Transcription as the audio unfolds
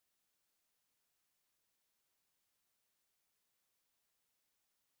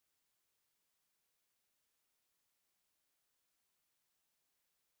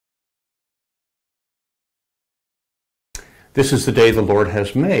This is the day the Lord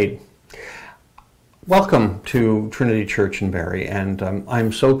has made. Welcome to Trinity Church in Barrie, and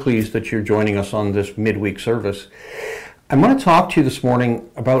I'm so pleased that you're joining us on this midweek service. I want to talk to you this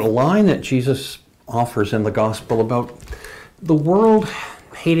morning about a line that Jesus offers in the gospel about the world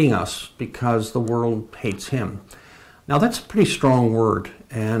hating us because the world hates him. Now that's a pretty strong word,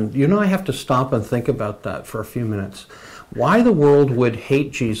 and I have to stop and think about that for a few minutes. Why the world would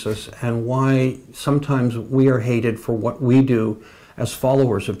hate Jesus and why sometimes we are hated for what we do as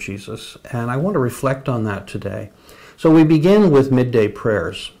followers of Jesus. And I want to reflect on that today. So we begin with midday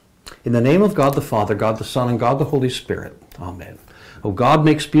prayers. In the name of God the Father, God the Son, and God the Holy Spirit. Amen. O God,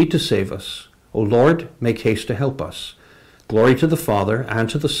 make speed to save us. O Lord, make haste to help us. Glory to the Father, and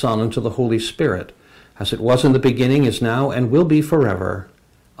to the Son, and to the Holy Spirit, as it was in the beginning, is now, and will be forever.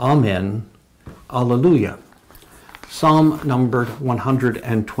 Amen. Alleluia. Psalm numbered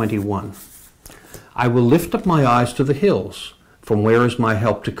 121. I will lift up my eyes to the hills. From where is my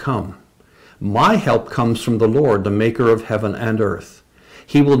help to come? My help comes from the Lord, the maker of heaven and earth.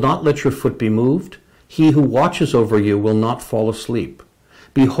 He will not let your foot be moved. He who watches over you will not fall asleep.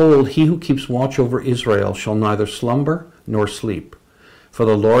 Behold, he who keeps watch over Israel shall neither slumber nor sleep. For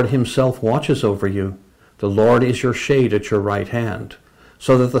the Lord himself watches over you. The Lord is your shade at your right hand,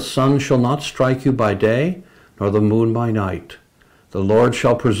 so that the sun shall not strike you by day, nor the moon by night. The Lord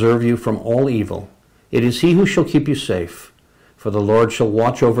shall preserve you from all evil. It is he who shall keep you safe. For the Lord shall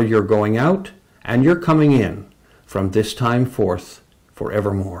watch over your going out and your coming in from this time forth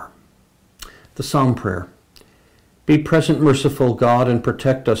forevermore. The Psalm Prayer. Be present, merciful God, and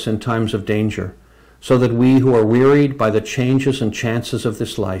protect us in times of danger, so that we who are wearied by the changes and chances of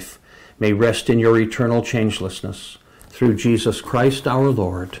this life may rest in your eternal changelessness. Through Jesus Christ our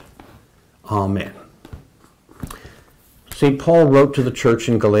Lord. Amen. St. Paul wrote to the church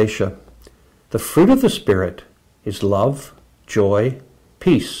in Galatia, the fruit of the Spirit is love, joy,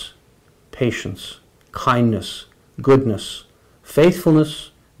 peace, patience, kindness, goodness, faithfulness,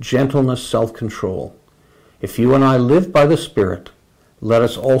 gentleness, self-control. If you and I live by the Spirit, let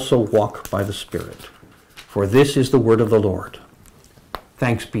us also walk by the Spirit. For this is the word of the Lord.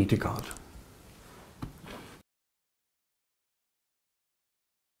 Thanks be to God.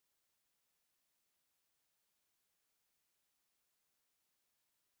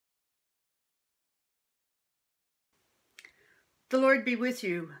 The Lord be with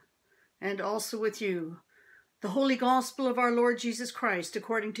you, and also with you. The Holy Gospel of our Lord Jesus Christ,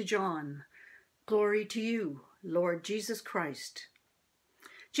 according to John. Glory to you, Lord Jesus Christ.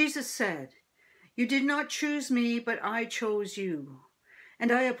 Jesus said, You did not choose me, but I chose you,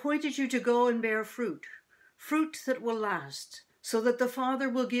 and I appointed you to go and bear fruit, fruit that will last, so that the Father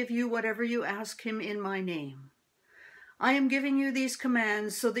will give you whatever you ask him in my name. I am giving you these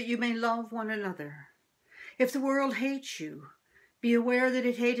commands so that you may love one another. If the world hates you, be aware that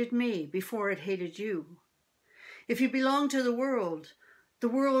it hated me before it hated you. If you belong to the world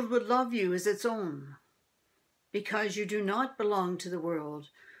would love you as its own. Because you do not belong to the world,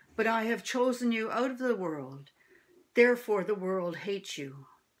 but I have chosen you out of the world, therefore the world hates you.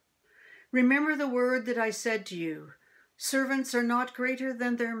 Remember the word that I said to you, servants are not greater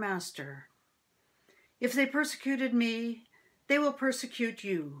than their master. If they persecuted me, they will persecute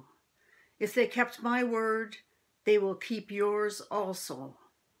you. If they kept my word, they will keep yours also.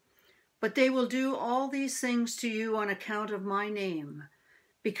 But they will do all these things to you on account of my name,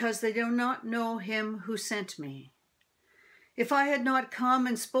 because they do not know him who sent me. If I had not come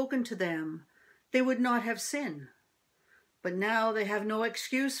and spoken to them, they would not have sin. But now they have no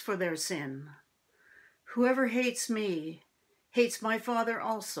excuse for their sin. Whoever hates me hates my Father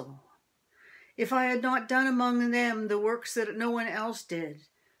also. If I had not done among them the works that no one else did,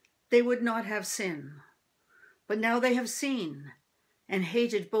 they would not have sin. But now they have seen and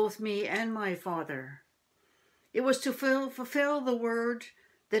hated both me and my Father. It was to fulfill the word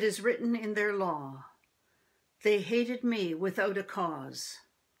that is written in their law. They hated me without a cause.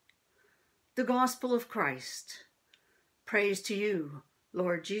 The Gospel of Christ. Praise to you,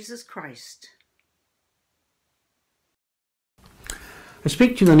 Lord Jesus Christ. I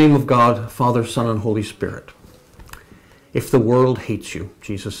speak to you in the name of God, Father, Son, and Holy Spirit. If the world hates you,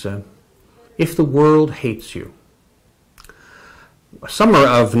 Jesus said, if the world hates you. Summer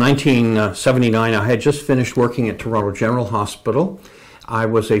of 1979, I had just finished working at Toronto General Hospital. I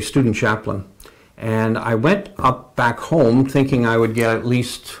was a student chaplain, and I went up back home thinking I would get at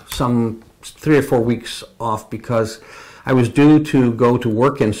least some 3 or 4 weeks off because I was due to go to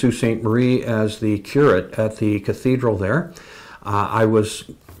work in Sault Ste. Marie as the curate at the cathedral there. I was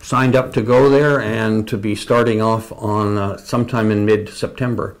signed up to go there and to be starting off on sometime in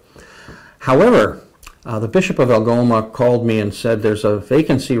mid-September. However, the Bishop of Algoma called me and said there's a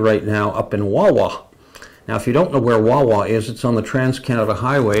vacancy right now up in Wawa. Now, if you don't know where Wawa is, it's on the Trans-Canada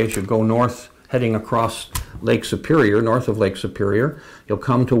Highway as you go north, heading across Lake Superior, north of Lake Superior. You'll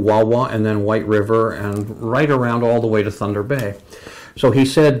come to Wawa and then White River and right around all the way to Thunder Bay. So he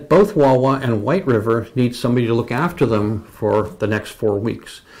said both Wawa and White River need somebody to look after them for the next 4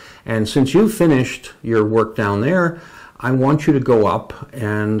 weeks. And since you finished your work down there, I want you to go up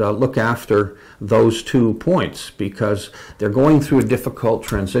and look after those 2 points because they're going through a difficult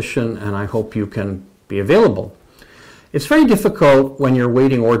transition, and I hope you can be available. It's very difficult when you're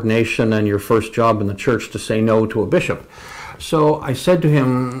waiting ordination and your first job in the church to say no to a bishop. So I said to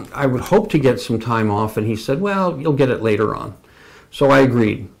him, I would hope to get some time off, and he said, well, you'll get it later on. So I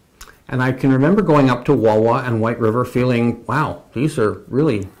agreed. And I can remember going up to Wawa and White River feeling, wow, these are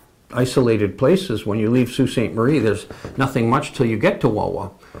really isolated places. When you leave Sault Ste. Marie, there's nothing much till you get to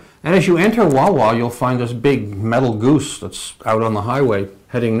Wawa. And as you enter Wawa, you'll find this big metal goose that's out on the highway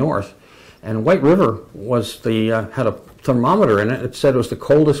heading north. And White River was had a thermometer in it. It said it was the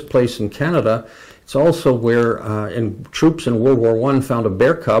coldest place in Canada. It's also where troops in World War I found a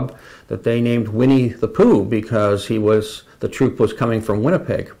bear cub that they named Winnie the Pooh because the troop was coming from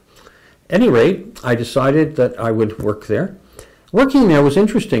Winnipeg. At any rate, I decided that I would work there. Working there was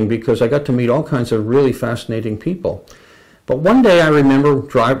interesting because I got to meet all kinds of really fascinating people. But one day I remember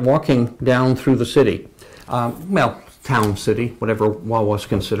walking down through the city, town city, whatever Wawa was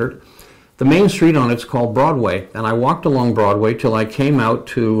considered. The main street on it's called Broadway, and I walked along Broadway till I came out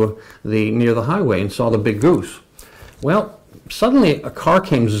to near the highway and saw the big goose. Well, suddenly a car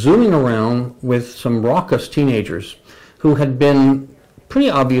came zooming around with some raucous teenagers who had been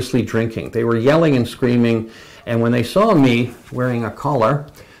pretty obviously drinking. They were yelling and screaming, and when they saw me wearing a collar,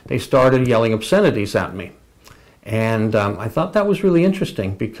 they started yelling obscenities at me. And I thought that was really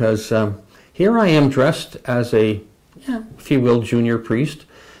interesting because here I am dressed as a, if you will, junior priest,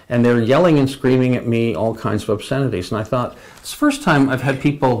 and they're yelling and screaming at me all kinds of obscenities. And I thought, it's the first time I've had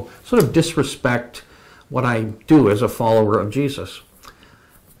people sort of disrespect what I do as a follower of Jesus.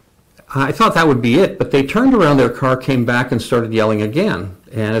 I thought that would be it, but they turned around their car, came back, and started yelling again.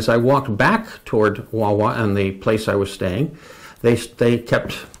 And as I walked back toward Wawa and the place I was staying, they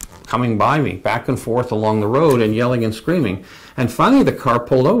kept coming by me, back and forth along the road and yelling and screaming. And finally the car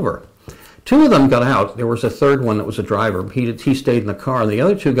pulled over. 2 of them got out. There was a third one that was a driver. He stayed in the car, and the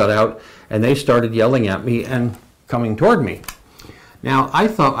other 2 got out, and they started yelling at me and coming toward me. Now, I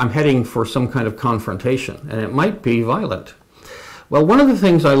thought I'm heading for some kind of confrontation, and it might be violent. Well, one of the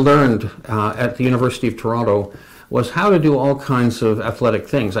things I learned at the University of Toronto was how to do all kinds of athletic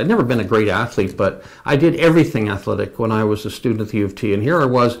things. I'd never been a great athlete, but I did everything athletic when I was a student at the U of T. And here I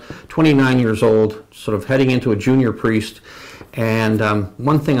was, 29 years old, sort of heading into a junior priest. And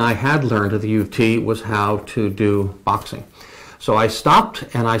one thing I had learned at the U of T was how to do boxing. So I stopped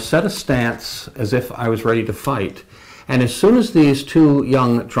and I set a stance as if I was ready to fight. And as soon as these 2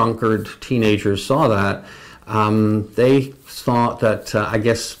 young drunkard teenagers saw that, they thought that, I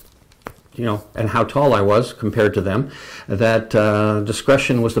guess, and how tall I was compared to them, that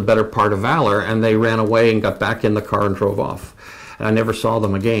discretion was the better part of valor, and they ran away and got back in the car and drove off. And I never saw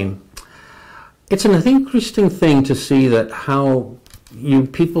them again. It's an interesting thing to see that how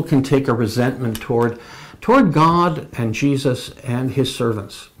people can take a resentment toward God and Jesus and his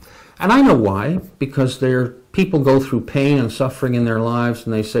servants. And I know why, because people go through pain and suffering in their lives,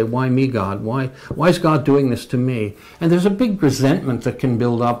 and they say, why me, God? Why is God doing this to me? And there's a big resentment that can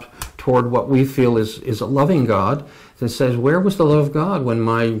build up toward what we feel is a loving God that says, where was the love of God when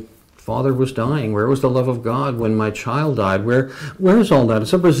my father was dying? Where was the love of God when my child died? Where is all that?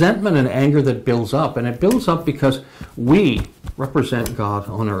 It's a resentment and anger that builds up, and it builds up because we represent God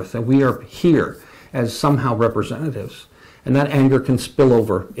on earth, and we are here as somehow representatives. And that anger can spill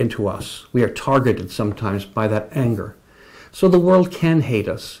over into us. We are targeted sometimes by that anger. So the world can hate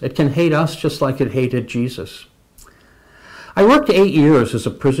us. It can hate us just like it hated Jesus. I worked 8 years as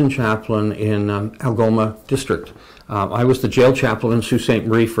a prison chaplain in Algoma District. I was the jail chaplain in Sault Ste.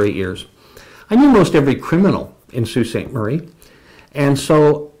 Marie for 8 years. I knew most every criminal in Sault Ste. Marie. And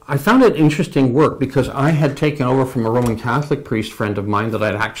so I found it interesting work because I had taken over from a Roman Catholic priest friend of mine that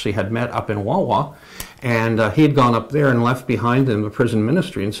I'd actually had met up in Wawa. And he had gone up there and left behind him the prison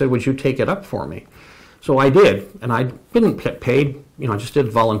ministry and said, would you take it up for me? So I did, and I didn't get paid, I just did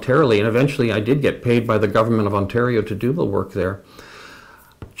it voluntarily, and eventually I did get paid by the government of Ontario to do the work there.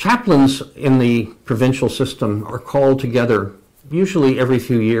 Chaplains in the provincial system are called together, usually every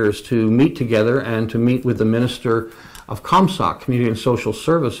few years, to meet together and to meet with the Minister of ComSoc, Community and Social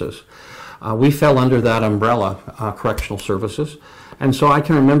Services. We fell under that umbrella, Correctional Services. And so I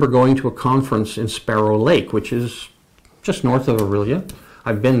can remember going to a conference in Sparrow Lake, which is just north of Orillia.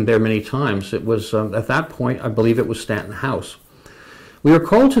 I've been there many times. It was, at that point, I believe it was Stanton House. We were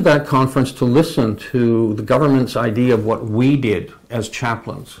called to that conference to listen to the government's idea of what we did as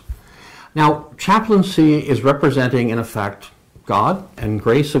chaplains. Now, chaplaincy is representing, in effect, God and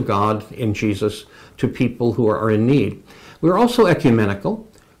grace of God in Jesus to people who are in need. We're also ecumenical.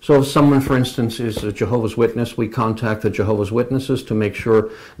 So if someone, for instance, is a Jehovah's Witness, we contact the Jehovah's Witnesses to make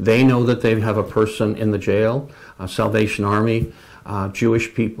sure they know that they have a person in the jail, Salvation Army,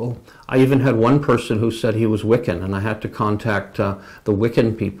 Jewish people. I even had one person who said he was Wiccan, and I had to contact the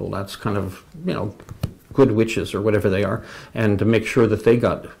Wiccan people. That's kind of, good witches or whatever they are, and to make sure that they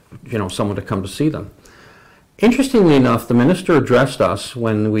got, someone to come to see them. Interestingly enough, the minister addressed us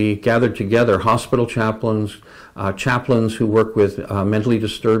when we gathered together, hospital chaplains, chaplains who work with mentally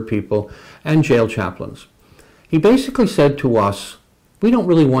disturbed people, and jail chaplains. He basically said to us, we don't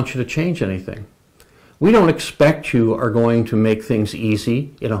really want you to change anything. We don't expect you are going to make things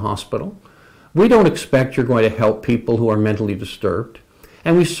easy in a hospital. We don't expect you're going to help people who are mentally disturbed.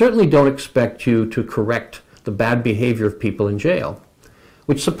 And we certainly don't expect you to correct the bad behavior of people in jail.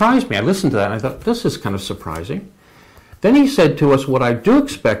 Which surprised me. I listened to that and I thought, this is kind of surprising. Then he said to us, what I do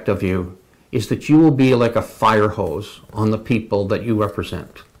expect of you is that you will be like a fire hose on the people that you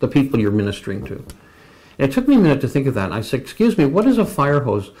represent, the people you're ministering to. And it took me a minute to think of that. And I said, excuse me, what is a fire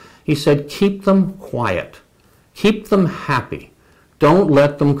hose? He said, keep them quiet. Keep them happy. Don't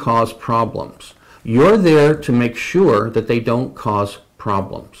let them cause problems. You're there to make sure that they don't cause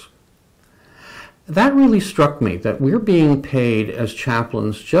problems. That really struck me, that we're being paid as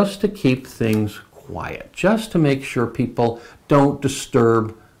chaplains just to keep things quiet, just to make sure people don't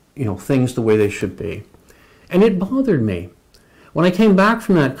disturb, things the way they should be. And it bothered me. When I came back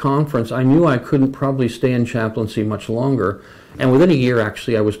from that conference, I knew I couldn't probably stay in chaplaincy much longer, and within a year,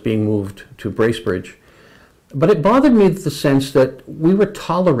 actually, I was being moved to Bracebridge. But it bothered me in the sense that we were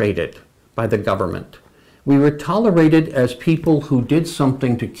tolerated by the government. We were tolerated as people who did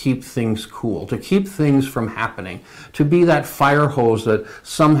something to keep things cool, to keep things from happening, to be that fire hose that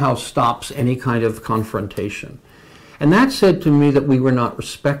somehow stops any kind of confrontation. And that said to me that we were not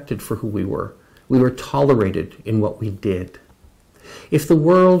respected for who we were. We were tolerated in what we did. If the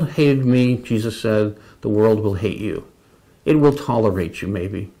world hated me, Jesus said, the world will hate you. It will tolerate you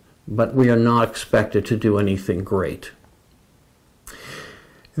maybe, but we are not expected to do anything great.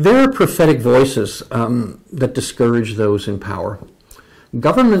 There are prophetic voices that discourage those in power.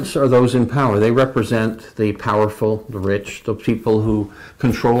 Governments are those in power. They represent the powerful, the rich, the people who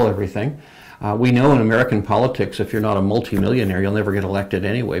control everything. We know in American politics, if you're not a multimillionaire, you'll never get elected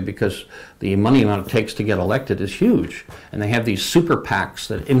anyway, because the money amount it takes to get elected is huge. And they have these super PACs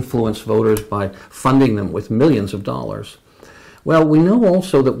that influence voters by funding them with millions of dollars. Well, we know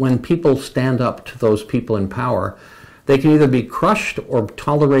also that when people stand up to those people in power, they can either be crushed or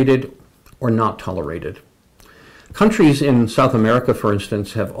tolerated or not tolerated. Countries in South America, for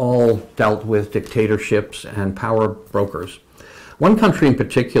instance, have all dealt with dictatorships and power brokers. One country in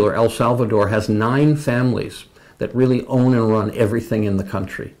particular, El Salvador, has 9 families that really own and run everything in the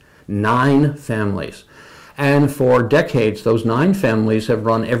country. 9 families. And for decades, those 9 families have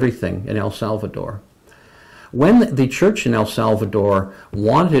run everything in El Salvador. When the church in El Salvador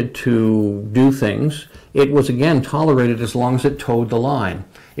wanted to do things, it was again tolerated as long as it towed the line.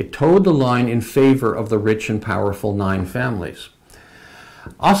 It towed the line in favor of the rich and powerful 9 families.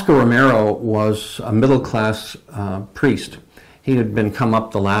 Oscar Romero was a middle-class priest. He had been come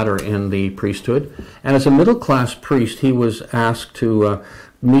up the ladder in the priesthood, and as a middle-class priest, he was asked to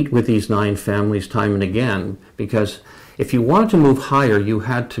meet with these 9 families time and again, because if you wanted to move higher, you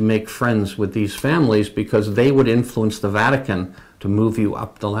had to make friends with these families because they would influence the Vatican to move you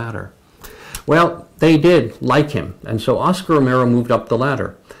up the ladder. Well, they did like him, and so Oscar Romero moved up the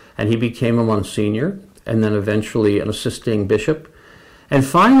ladder, and he became a Monsignor, and then eventually an assisting bishop. And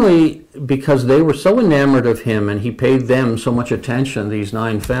finally, because they were so enamored of him and he paid them so much attention, these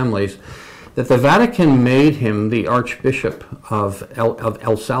 9 families, that the Vatican made him the Archbishop of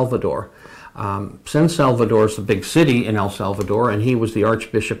El Salvador. San Salvador is the big city in El Salvador, and he was the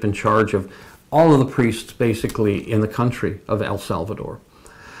Archbishop in charge of all of the priests basically in the country of El Salvador.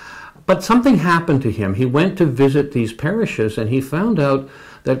 But something happened to him. He went to visit these parishes and he found out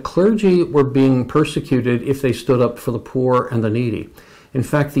that clergy were being persecuted if they stood up for the poor and the needy. In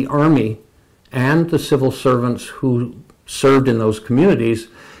fact, the army and the civil servants who served in those communities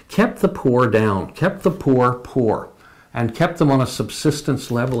kept the poor down, kept the poor poor, and kept them on a subsistence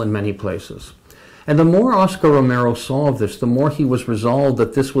level in many places. And the more Oscar Romero saw of this, the more he was resolved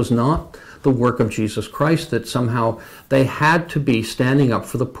that this was not the work of Jesus Christ, that somehow they had to be standing up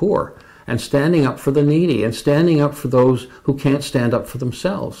for the poor and standing up for the needy and standing up for those who can't stand up for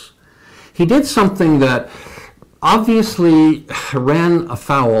themselves. He did something that obviously ran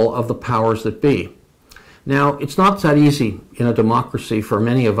afoul of the powers that be. Now, it's not that easy in a democracy for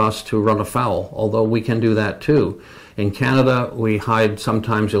many of us to run afoul, although we can do that too. In Canada, we hide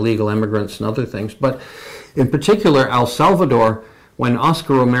sometimes illegal immigrants and other things. But in particular, El Salvador, when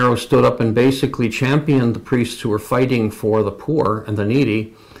Oscar Romero stood up and basically championed the priests who were fighting for the poor and the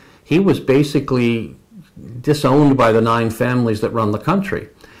needy, he was basically disowned by the 9 families that run the country.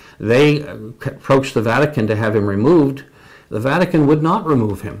 They approached the Vatican to have him removed. The Vatican would not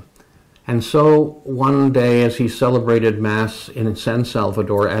remove him. And so one day, as he celebrated Mass in San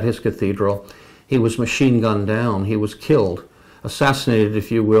Salvador at his cathedral, he was machine gunned down. He was killed, assassinated,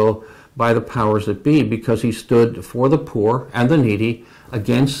 if you will, by the powers that be, because he stood for the poor and the needy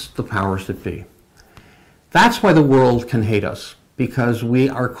against the powers that be. That's why the world can hate us, because we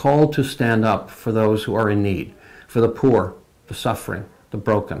are called to stand up for those who are in need, for the poor, the suffering, the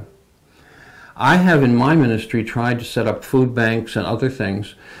broken. I have in my ministry tried to set up food banks and other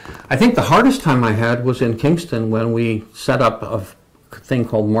things. I think the hardest time I had was in Kingston when we set up a thing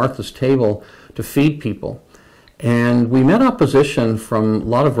called Martha's Table to feed people. And we met opposition from a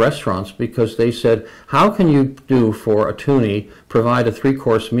lot of restaurants because they said, how can you do for a toonie, provide a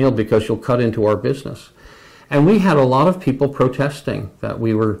 3-course meal because you'll cut into our business? And we had a lot of people protesting that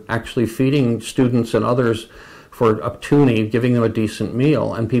we were actually feeding students and others for a toonie, giving them a decent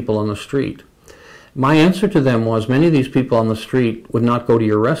meal, and people on the street. My answer to them was, many of these people on the street would not go to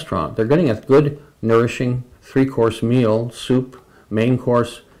your restaurant. They're getting a good, nourishing 3-course meal, soup, main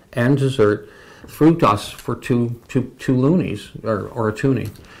course, and dessert, through us for two loonies, or a toonie.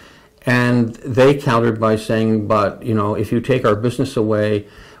 And they countered by saying, but, you know, if you take our business away,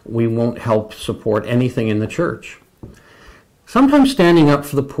 we won't help support anything in the church. Sometimes standing up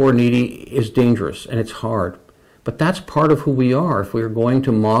for the poor needy is dangerous, and it's hard. But that's part of who we are if we are going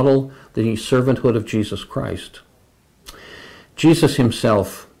to model the servanthood of Jesus Christ. Jesus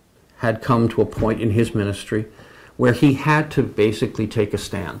himself had come to a point in his ministry where he had to basically take a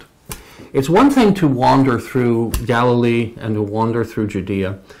stand. It's one thing to wander through Galilee and to wander through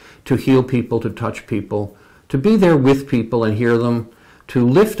Judea, to heal people, to touch people, to be there with people and hear them, to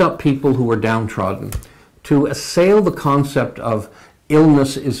lift up people who are downtrodden, to assail the concept of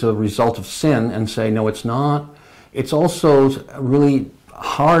illness is a result of sin and say, no, it's not. It's also really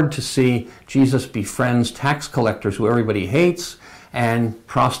hard to see Jesus befriends tax collectors who everybody hates and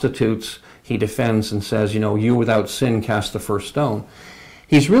prostitutes he defends and says, you know, you without sin cast the first stone.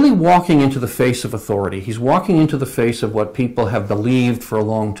 He's really walking into the face of authority. He's walking into the face of what people have believed for a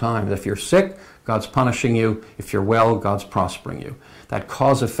long time. That if you're sick, God's punishing you. If you're well, God's prospering you. That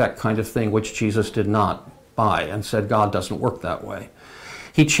cause-effect kind of thing, which Jesus did not buy and said God doesn't work that way.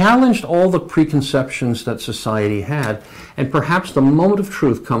 He challenged all the preconceptions that society had, and perhaps the moment of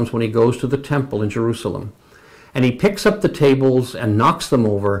truth comes when he goes to the temple in Jerusalem. And he picks up the tables and knocks them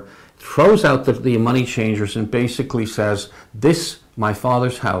over, throws out the money changers, and basically says, this, my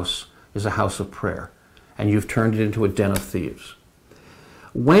Father's house, is a house of prayer, and you've turned it into a den of thieves.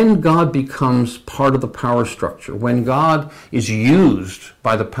 When God becomes part of the power structure, when God is used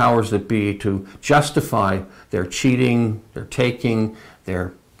by the powers that be to justify their cheating, their taking,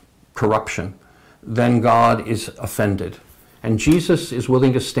 their corruption, then God is offended. And Jesus is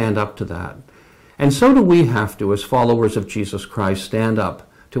willing to stand up to that. And so do we have to, as followers of Jesus Christ, stand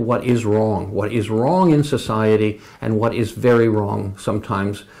up to what is wrong in society, and what is very wrong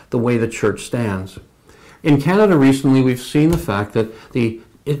sometimes, the way the church stands. In Canada recently, we've seen the fact that the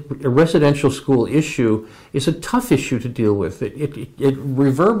residential school issue is a tough issue to deal with. It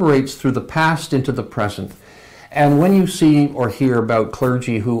reverberates through the past into the present. And when you see or hear about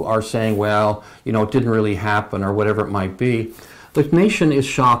clergy who are saying, well, you know, it didn't really happen or whatever it might be, the nation is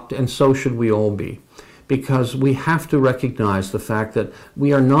shocked, and so should we all be. Because we have to recognize the fact that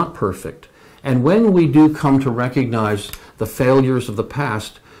we are not perfect. And when we do come to recognize the failures of the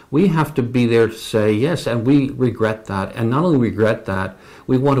past, we have to be there to say, yes, and we regret that. And not only regret that,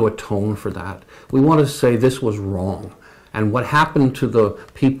 we want to atone for that. We want to say this was wrong. And what happened to the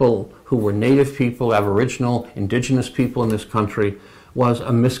people who were Native people, Aboriginal, Indigenous people in this country was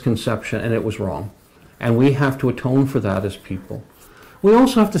a misconception, and it was wrong. And we have to atone for that as people. We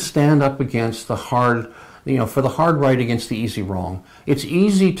also have to stand up against the hard, for the hard right against the easy wrong. It's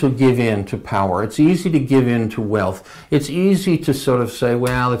easy to give in to power. It's easy to give in to wealth. It's easy to sort of say,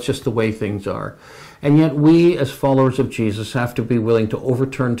 well, it's just the way things are. And yet we, as followers of Jesus, have to be willing to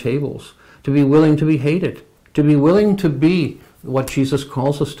overturn tables, to be willing to be hated, to be willing to be what Jesus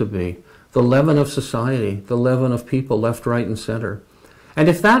calls us to be, the leaven of society, the leaven of people left, right, and center. And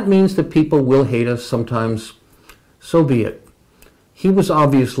if that means that people will hate us sometimes, so be it. He was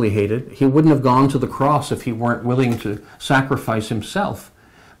obviously hated. He wouldn't have gone to the cross if he weren't willing to sacrifice himself.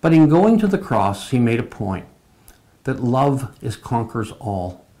 But in going to the cross, he made a point that love conquers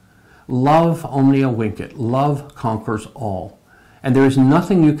all. Love omnia vincit. Love conquers all. And there is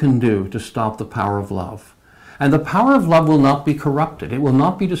nothing you can do to stop the power of love. And the power of love will not be corrupted. It will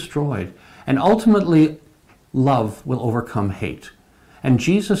not be destroyed. And ultimately, love will overcome hate. And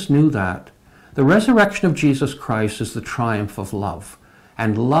Jesus knew that. The resurrection of Jesus Christ is the triumph of love.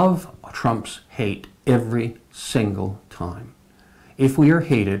 And love trumps hate every single time. If we are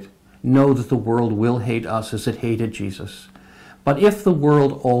hated, know that the world will hate us as it hated Jesus. But if the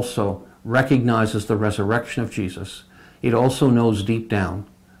world also recognizes the resurrection of Jesus, it also knows deep down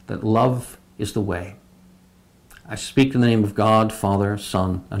that love is the way. I speak in the name of God, Father,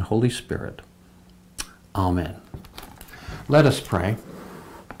 Son, and Holy Spirit. Amen. Let us pray.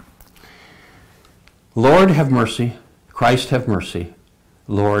 Lord, have mercy. Christ, have mercy.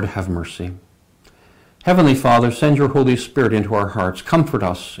 Lord, have mercy. Heavenly Father, send your Holy Spirit into our hearts. Comfort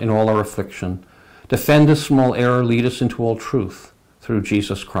us in all our affliction. Defend us from all error. Lead us into all truth. Through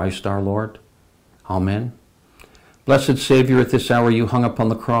Jesus Christ our Lord. Amen. Blessed Savior, at this hour you hung upon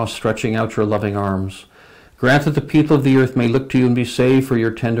the cross, stretching out your loving arms. Grant that the people of the earth may look to you and be saved for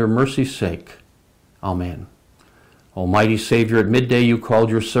your tender mercy's sake. Amen. Almighty Savior, at midday you called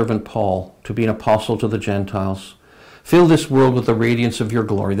your servant Paul to be an apostle to the Gentiles. Fill this world with the radiance of your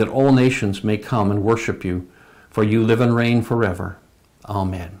glory, that all nations may come and worship you, for you live and reign forever.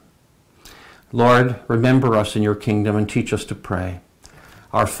 Amen. Lord, remember us in your kingdom and teach us to pray.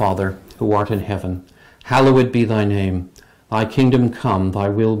 Our Father, who art in heaven, hallowed be thy name. Thy kingdom come, thy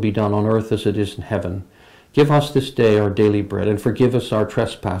will be done on earth as it is in heaven. Give us this day our daily bread, and forgive us our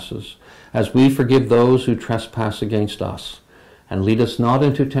trespasses, as we forgive those who trespass against us. And lead us not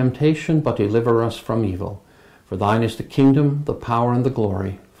into temptation, but deliver us from evil. For thine is the kingdom, the power, and the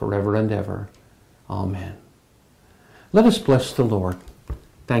glory, forever and ever. Amen. Let us bless the Lord.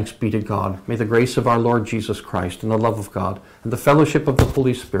 Thanks be to God. May the grace of our Lord Jesus Christ, and the love of God, and the fellowship of the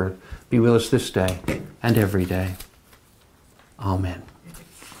Holy Spirit be with us this day and every day. Amen.